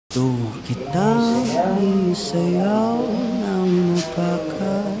Gusto kitang isayaw ng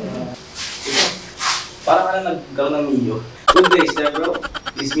makapag. Parang nagkaroon ng niyo. Good day, stepbro.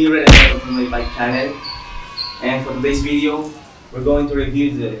 This is me, Red, from my bike channel. And for today's video, we're going to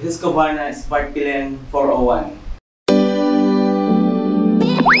review the Husqvarna Spark Pilen 401.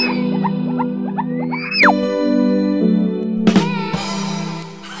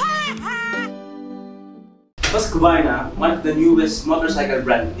 Husqvarna, one of the newest motorcycle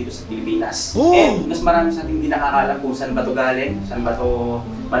brand dito sa Pilipinas. And mas marami sa ating hindi nakakaalam kung saan ba ito galing, saan ba ito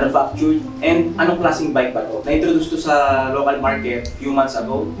manufactured, and anong klaseng bike ba ito. Na-introduce to sa local market few months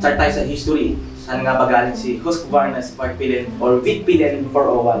ago. Start tayo sa history. Saan nga ba galing si Husqvarna Spark Pilen or Pilen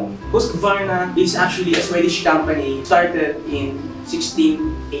 401? Husqvarna is actually a Swedish company started in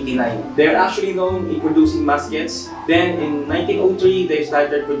 1689. They're actually known in producing muskets. Then in 1903, they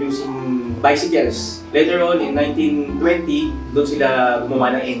started producing bicycles. Later on, in 1920, doon sila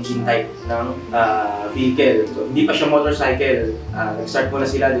gumawa ng engine type ng vehicle. So, hindi pa siya motorcycle. Nag-start muna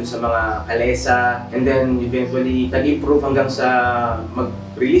sila doon sa mga kalesa. And then eventually, nag-improve hanggang sa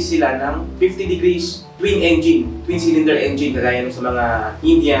mag-release sila ng 50 degrees twin engine, twin cylinder engine, kagaya sa mga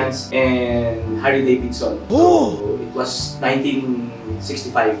Indians and Harley Davidson. So, it was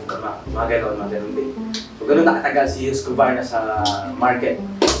 1965, mga ganon din. So, ganun nakatagal si Husqvarna sa market.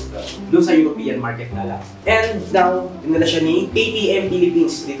 Doon sa European market na lang. And now, dinala siya ni KTM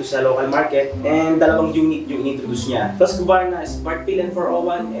Philippines dito sa local market. And dalawang unit yung in-introduce niya. Husqvarna Spark Pilen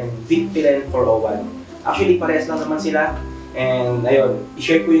 401 and Pilen 401. Actually, parehas lang naman sila. And ayun,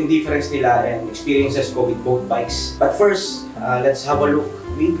 i-share ko yung difference nila and experiences ko with both bikes. But first, let's have a look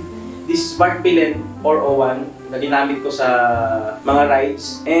with this Spark Pilen 401 na ginamit ko sa mga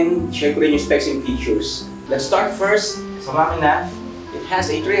rides. And share ko rin yung specs and features. Let's start first sa makina. It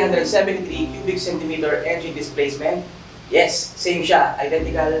has a 373 cubic centimeter engine displacement. Yes, same siya.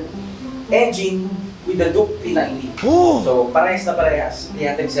 Identical engine with the Duke 390. So, parehas na parehas.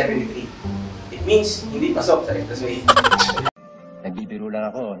 373. It means, hindi pasok sa expressway. Nagbibiro lang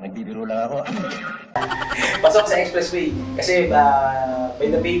ako. Pasok sa expressway. Kasi by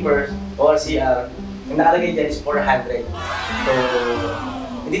the paper, or CR, yung nakalagay dyan is 400. So,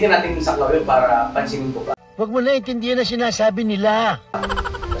 hindi na natin saklaw yun para pansinin ko pa. Huwag mo na intindihan na sinasabi nila.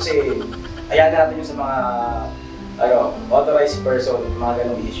 Kasi, ayaw natin yun sa mga authorized person, mga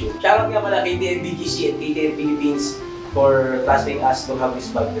ganong issue. Shoutout nga pala KTM BGC and KTM Philippines for trusting us to have this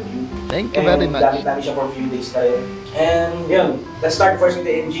bike review. Thank you very much. Gamit namin siya for a few days na rin. And yun, let's start first with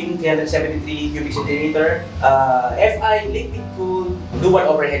the engine, 373 cubic centimeter. FI liquid cooled dual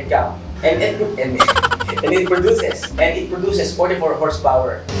overhead cam. And it produces 44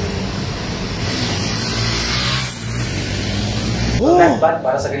 horsepower. Not bad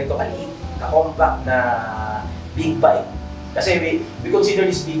para sa ganito kaliit, ka-compact na big bike. Kasi we consider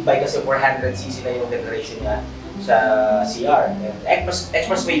this big bike kasi 400cc na yung declaration niya sa CR.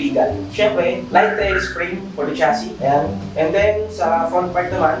 Expressway legal. Siyempre, light trellis frame for the chassis. Ayan. And then, sa front part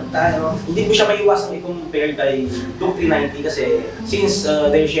naman, hindi mo siya maiwasang i-compare kay Duke 390 kasi since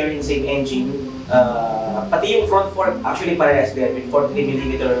they're sharing the same engine, pati yung front fork, actually parehas din with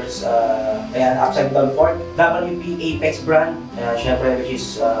 43mm upside down fork. WP Apex brand, syempre which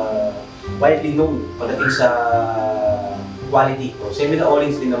is widely known pagdating sa quality. So, same with the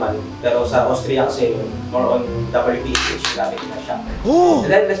Ohlins din naman, pero sa Austria kasi more on WP which gamit na siya.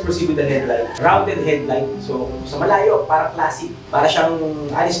 And then let's proceed with the headlight. Rounded headlight. So sa malayo, para classic. Para siyang,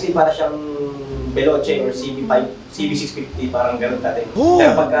 honestly, para siyang Veloce or CB650, parang gano'n natin.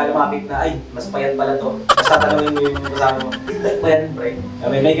 Pero pagka lumapit na, ay, mas payat pala to. Mas tatanungin mo yung kasama mo, like ba yan, pre?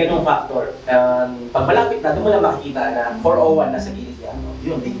 May ganung factor. Pag malapit na, doon mo lang makikita na 401 na sa gilid niya.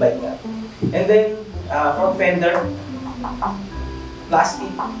 Yun, big bike nga. And then, front fender,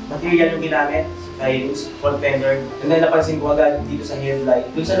 plastic material yung ginamit, front fender. And then napansin ko agad dito sa headlight,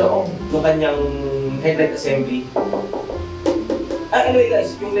 dun sa loob, yung kanyang headlight assembly. Anyway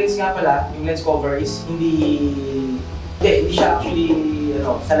guys, yung lens nga pala, yung lens cover is hindi siya actually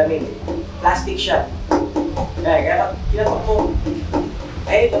salamin. Plastic siya. Kaya pag mo,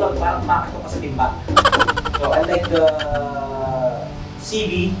 ito lang, parang makato ka sa timba. So unlike the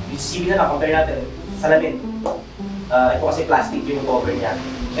CB, yung CB na compare natin, salamin. Ito kasi plastic yung cover niya.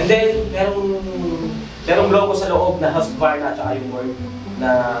 And then, merong logo sa loob na Husqvarna at saka yung word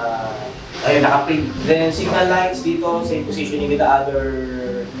na ayun, naka-print. Then, signal lights dito, same positioning with the other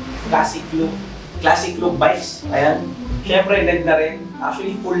classic look bikes. Ayan. Siyempre, LED na rin.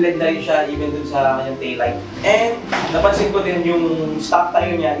 Actually, full LED na rin siya, even dun sa kanyang taillight. And, napansin ko din yung stock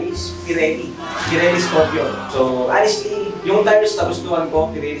tayo niya is Pirelli Scorpion. So, honestly, Yung tires na gustuhan ko,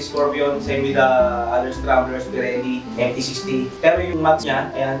 Pirelli Scorpion, same with the other scramblers, Pirelli, MT60. Pero yung max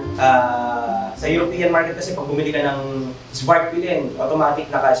niya, ayan, sa European market kasi pag bumili ka ng Spark wheel, automatic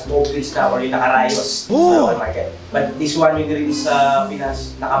naka-smoke wheels na or yung naka-Rayos sa local market. But this one, yung release sa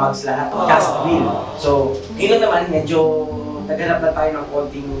Pinas, naka-max lahat, cast wheel. So, yun naman, medyo naghanap na tayo ng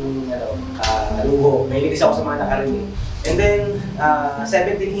konting luho. May inis ako sa mga nakarinig. And then,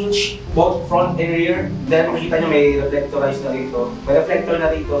 17-inch, both front and rear. Then makikita nyo may reflectorized na rito. May reflector na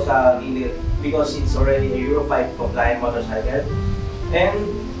rito sa gilid because it's already a Euro 5 compliant motorcycle. And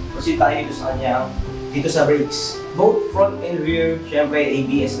proceed tayo dito sa kanya, dito sa brakes. Both front and rear, syempre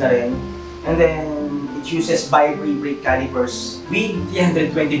ABS na rin. And then, it uses bi-brake brake calipers with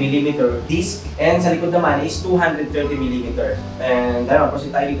 320mm disc. And sa likod naman is 230mm. And ayun, proceed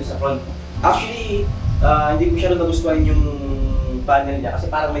tayo dito sa front. Actually, hindi ko siya nagustuhan yung panel niya kasi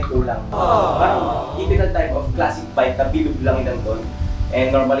parang may kulang. Parang typical type of classic bike na bilog lang ilan doon.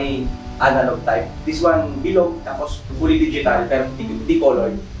 And normally, analog type. This one, bilog, tapos fully digital, pero hindi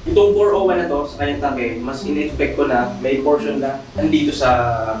colored. Itong 401 na to, sa kanyang tangke, mas in-expect ko na may portion na nandito sa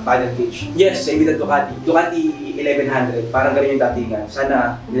panel cage. Yes, same with the Ducati 1100, parang ganun yung datingan.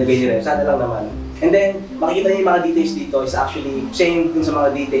 Sana nilagay nila, sana lang naman. And then, makikita niyo yung mga details dito is actually same dun sa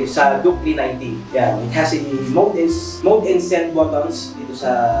mga details sa Duke 390. Yan, it has a mode and set buttons dito sa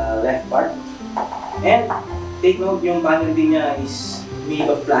left part. And take note, yung panel din niya is made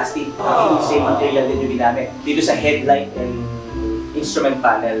of plastic. Actually, same material din yung ginamit dito sa headlight and instrument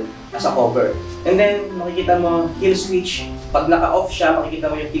panel as a cover. And then, makikita mo kill switch. Pag naka-off siya, makikita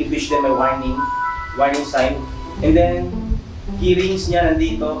mo yung kill switch din may warning sign. And then, key rings niya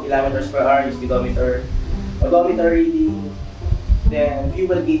nandito, kilometers per hour, yung speedometer, odometer reading, then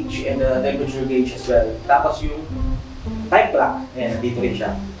fuel gauge and the temperature gauge as well. Tapos yung time clock, ayan, nandito rin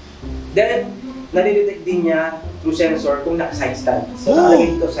siya. Then, nare-detect din niya through sensor kung naka-side stand. So,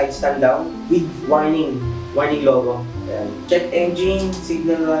 nakalagay dito side stand down with warning logo. Ayan. Check engine,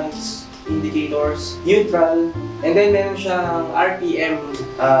 signal lights, indicators, neutral, and then meron siyang RPM,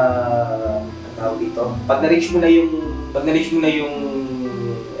 tawag dito. Pag na-reach mo na yung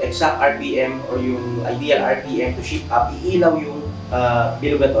exact RPM or yung ideal RPM to shift up, iilaw yung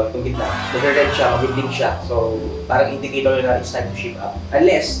bilog na to, itong gitna. Nag-red siya, mag-blink siya. So, parang indicator na it's time to shift up.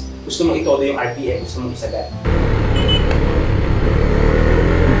 Unless, gusto mong itodo yung RPM, gusto mong isagat.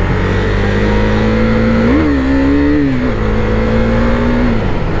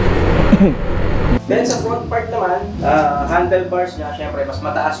 Then sa front part naman, handlebars niya, syempre mas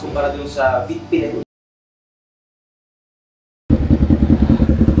mataas kumpara dun sa feet pillar.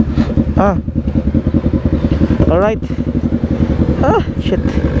 Alright. Shit.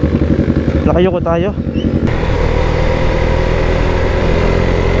 Lakayo ko tayo.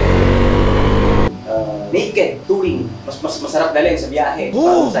 Naked touring, mas masarap dalhin sa biyahe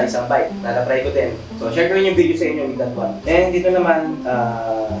para sa isang bike. Na-try ko din. So share ko rin yung video sa inyo with that one. And dito naman,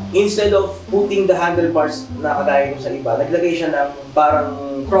 instead of putting the handlebars na kagaya sa iba, naglagay siya ng parang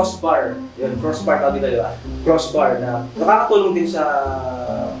crossbar. Yun, crossbar tawag dito, diba? Crossbar na nakakatulong din sa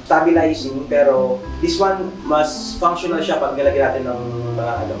stabilizing, pero this one mas functional siya pag nilagyan natin ng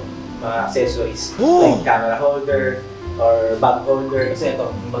mga accessories like camera holder or bag holder. Kasi ito,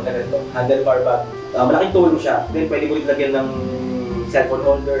 handlebar bag. Malaking tulong siya. Then pwede mo rin lagyan ng cellphone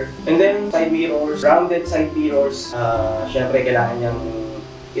holder. And then side mirrors, rounded side mirrors. Syempre kailangan niyang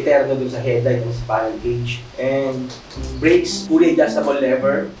iterno dun sa headlight and sa panel cage. And brakes, fully adjustable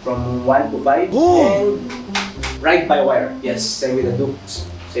lever from 1 to 5. And ride-by-wire. Yes, same with the Dukes,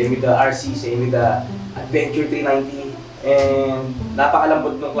 same with the RC, same with the Adventure 390. And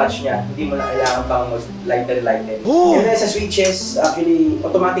napakalambot ng clutch niya, hindi mo na kailangan pang mag-lighten. And then sa switches, actually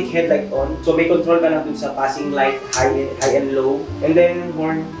automatic headlight on. So may control ka lang dun sa passing light, high and low. And then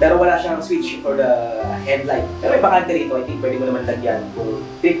horn, pero wala siyang switch for the headlight. Pero may bakante rito, I think pwede mo naman lagyan kung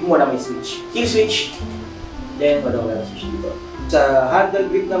trip mo na may switch. Kill switch, then wala na switch dito. Sa handle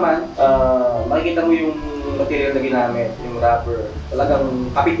grip naman, makikita mo yung material na ginamit, yung rubber. Talagang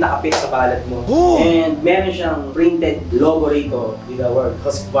kapit na kapit sa palad mo. And meron siyang printed logo rito with the word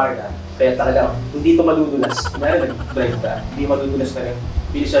Husqvarna. Kaya talagang hindi ito madudulas. Meron nag-drive ka, hindi madudulas na rin.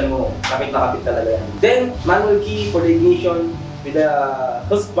 Bilisan mo, kapit na kapit talaga yan. Then, manual key for the ignition with the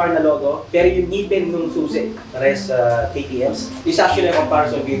Husqvarna logo. Pero yung ngipin nung susi, pares sa KTMs. This is actually a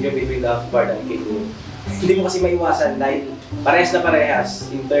comparison video between the Husqvarna and KTM. Hindi mo kasi maiwasan dahil parehas na parehas,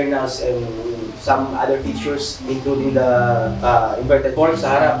 internals and some other features including the inverted fork sa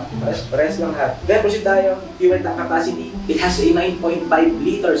harap. Parehas lang lahat. Then proceed tayo, fuel tank capacity. It has a 9.5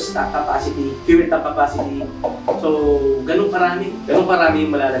 liters tank capacity, fuel tank capacity. So, ganun karami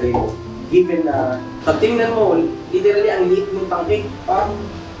yung malalagay mo. Given na, pag tingnan mo, literally ang liit ng tangke, parang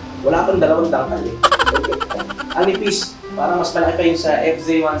wala pang dalawang dangkal eh. Ang nipis, parang mas malaki pa yun sa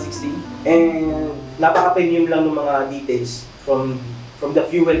FZ160. And napaka-premium lang ng mga details from the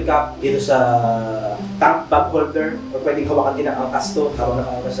fuel cap dito sa tank bag holder, o pwedeng hawakan din ang angkas to habang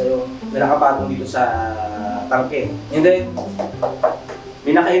nakaangkas sa'yo na nakapatong dito sa tangke. And then,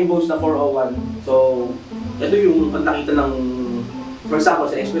 may naka-emboss na 401. So, ito yung pag nakita ng, for example,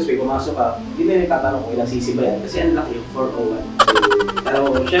 sa expressway, pumasok ka, hindi na nagtatanong kung ilang cc ba yan kasi ang laki yung 401. Pero,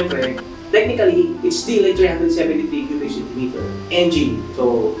 syempre, technically, it's still a 373 cubic centimeter engine.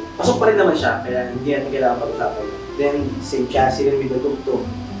 So, pasok pa rin naman siya, kaya hindi natin kailangan pag-usapan. Then, same chassis rin with the tuk-tuk.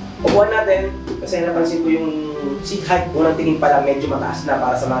 Upuan natin, kasi napansin ko yung seat height, unang tingin pa lang medyo mataas na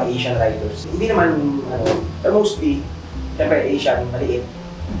para sa mga Asian riders. Hindi naman, pero mostly, syempre Asian, maliit.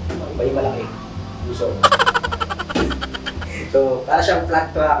 Iba yung malaki. So, para siyang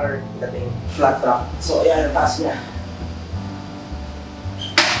flat tracker, dating flat track. So, ayan, ang taas niya.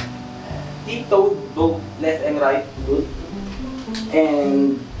 Tip-toed, both left and right, good.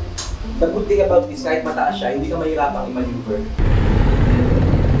 And the good thing about this, kahit mataas siya, hindi ka mahirapang i-maneuver.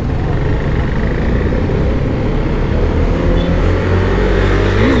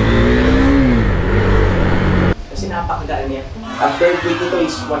 Kasi napakagaan niya. Ang third weight nito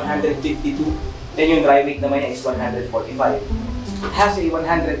is 152. Then yung dry weight naman niya is 145. It has a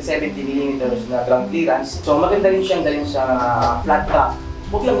 170mm na ground clearance. So maganda rin siyang dalhin sa flat track.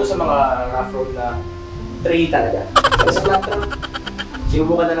 Huwag lang doon sa mga rough road na trail talaga. Pero sa flat track,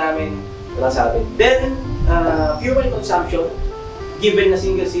 sinubukan na namin, wala sabi. Then, fuel consumption, given na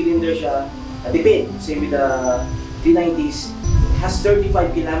single cylinder siya, tipid, same with the 390s, has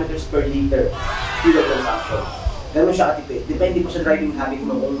 35 kilometers per liter fuel consumption. Ganun siya katipid. Depende po sa driving habit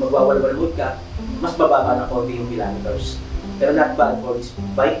mo kung magwawalwalwood ka, mas bababa na konti yung kilometers. Pero not bad for this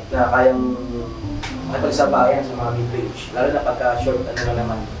bike na kayang makipagsabayan sa mga mid-range. Lalo na pagka short,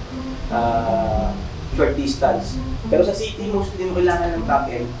 short distance. Pero sa city, mostly mo kailangan ng top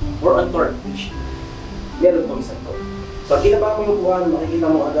end or on torque. Meron pong isang to. So, pag kinapa mo yung upuan, makikita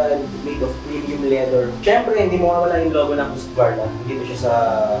mo agad made of premium leather. Siyempre, hindi mo mawala yung logo ng Husqvarna. Dito siya sa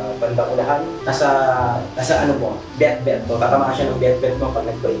bandang unahan. Nasa ano po, bet. So, tatamaan siya ng bet mo pag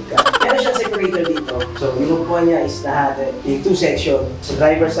nag-brake ka. Meron siyang separator dito. So, yung upuan niya is lahat in two section. Sa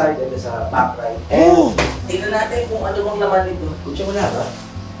driver side at sa back right. And, tingnan natin kung ano bang laman nito. Kung siya wala ba?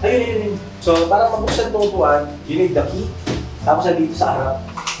 Ayun. So, para mabuksan itong upuan, you need the key. Tapos nandito sa harap.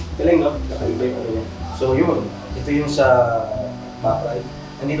 Galing, no? Nakaiba yung ano niya. So, yun. Ito yung sa back right.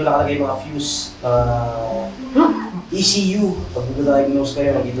 Nandito nakalagay yung mga fuse. ECU. Pag diagnose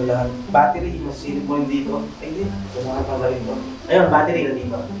kayo, nandito lahat. Battery, mas silip mo dito. Ay, hindi. So, mga tanggalin mo. Ayun, battery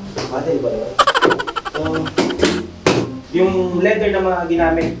nandito. Battery ba yun? So, yung leather na mga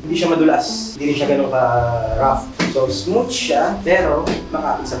ginamit, hindi siya madulas. Hindi rin siya ganun ka-rough. So, smooth siya, pero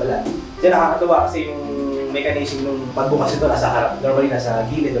makapit sa balat. Diyan nakakatuwa kasi yung mechanism nung pagbukas ito nasa harap. Normally nasa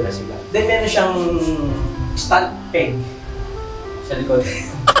gilid o nasa iba. Then meron siyang stand peg sa likod.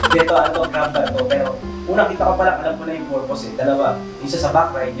 Dito, grab ba ito? Pero unang kita ko pala, alam ko na yung purpose eh. Dalawa. Isa sa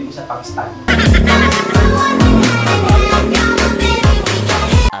back ride, yung isa pang stand.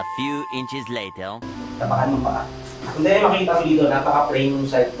 A few inches later. Tapakan mo pa. Kung dahil makita mo dito, napaka-plain yung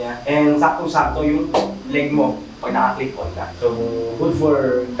side niya. And saktong-sakto yung leg mo pag naka-clip on ka. So, good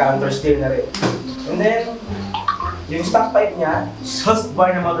for counter-steer na rin. And then, yung stock pipe niya,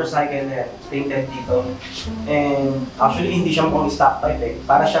 Husqvarna motorcycle na painted dito. And actually, hindi siya mukhang stock pipe eh.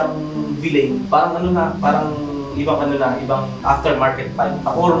 Para siyang villain. Parang ibang aftermarket pipe.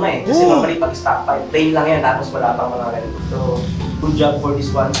 Pakurma eh. Kasi normally pag stock pipe, plain lang yan tapos wala pang mga ganito. So, good job for this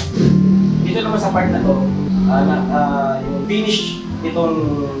one. Dito naman sa part na to, yung finish nitong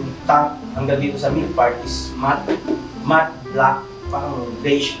tank hanggang dito sa mid part is matte black, parang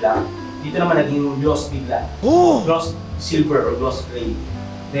beige black. Dito naman naging gloss bigla. Gloss silver or gloss gray.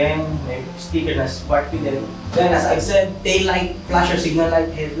 Then, may sticker na sparkly din. Then, as I said, tail light, flasher, signal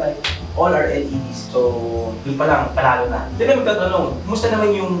light, headlight, all are LEDs. So, yun pa lang, panalo na. Then, may magtatanong, kumusta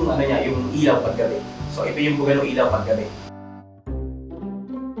naman yung, yung ilaw paggabi? So, ito yung buga ng ilaw paggabi.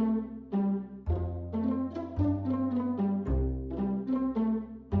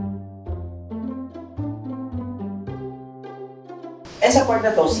 And sa part na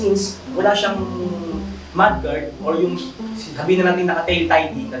to, since wala siyang mudguard or yung sabihin na natin naka-tail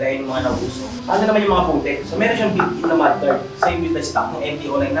tidy, kagaya ng mga nauso. Ano naman yung mga putik? So meron siyang built-in na mudguard. Same with the stock ng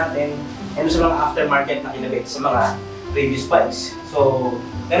MT-09 natin and sa mga aftermarket na kinabit sa mga previous bikes. So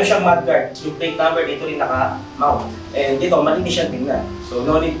meron siyang mudguard. Yung plate number dito rin naka-mount. And dito, malinis siyang tingnan. So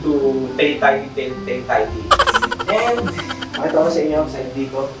no need to tail tidy. And Makita ko sa inyo, side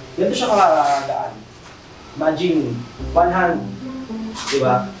dito. Ganito siya kakadaan. Imagine, one hand.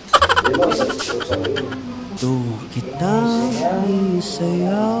 Diba? Hindi mo isa sa iyo. Ito kita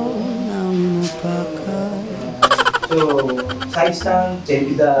isayaw ng mapaka. So, side stand, same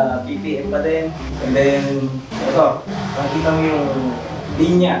with the KTM pa din. And then, ito, makikita mo yung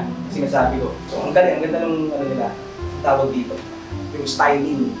linya, sinasabi ko. So, ang ganda ng ano nila, tawag dito. Yung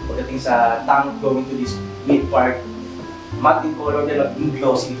styling pagdating sa tank going to this mid part. Matte in color din at yung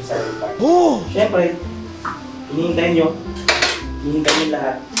glossy dito sa mid part. Siyempre, hinihintay nyo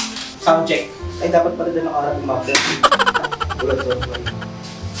lahat. Sound check. Ay, dapat pala din nakaharap yung map. Ulat so.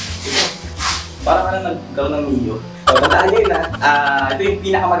 Parang nagkaroon ng Mio. So, tandaan nyo yun ito yung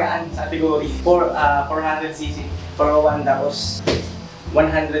pinakamagaan sa category. 400cc, 401 tapos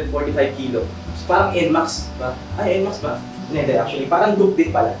 145 kilo. So, parang NMAX ba? Ay, NMAX ba? Hindi, actually, parang loop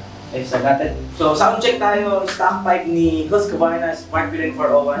din pala. Ay, start natin. So, sound check tayo. Stock pipe ni Husqvarna Spark Wheel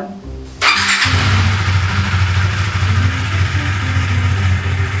 401.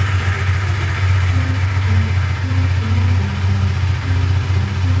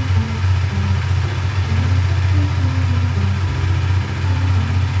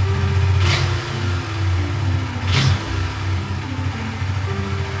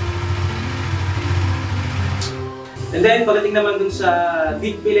 And then, pagdating naman dun sa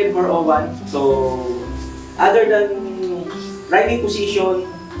Deep Pillen 401, so, other than riding position,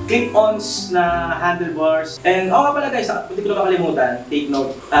 clip-ons na handlebars, and nga pala guys, hindi ko na makalimutan, take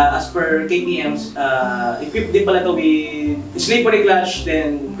note, as per KTM's, equipped din pala to with slippery clutch,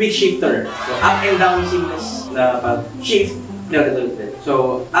 then quick shifter. So, up and down seamless na pag-shift.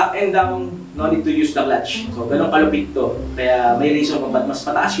 So, up and down, no need to use the clutch. So, ganun kalupit to. Kaya may reason kung ba't mas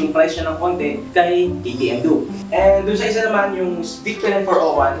mataas yung price niya ng konti kay KTM Duke. And dun sa isa naman, yung Deep Pillen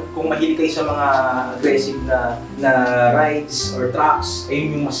 401, kung mahilig kayo sa mga aggressive na rides or trucks,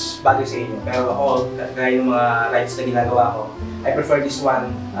 ayun yung mas bagay sa inyo. Pero ako, kaya yung mga rides na ginagawa ko, I prefer this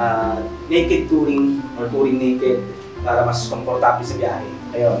one, naked touring or touring naked para mas komportable sa biyahe.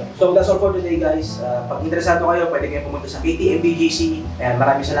 Ayun. So that's all for today guys. Pag interesado kayo, pwede kayo pumunta sa KTM BGC. And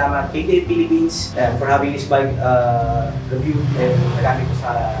maraming salamat KTM Philippines for having this bike review and nagamit ko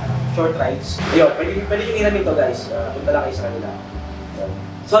sa short rides. Ayun, pwede nyo hiramin ito guys. Punta lang kayo sa kanila.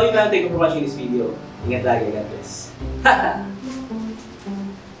 So yun lang, thank you for watching this video. Ingat lagi, God bless.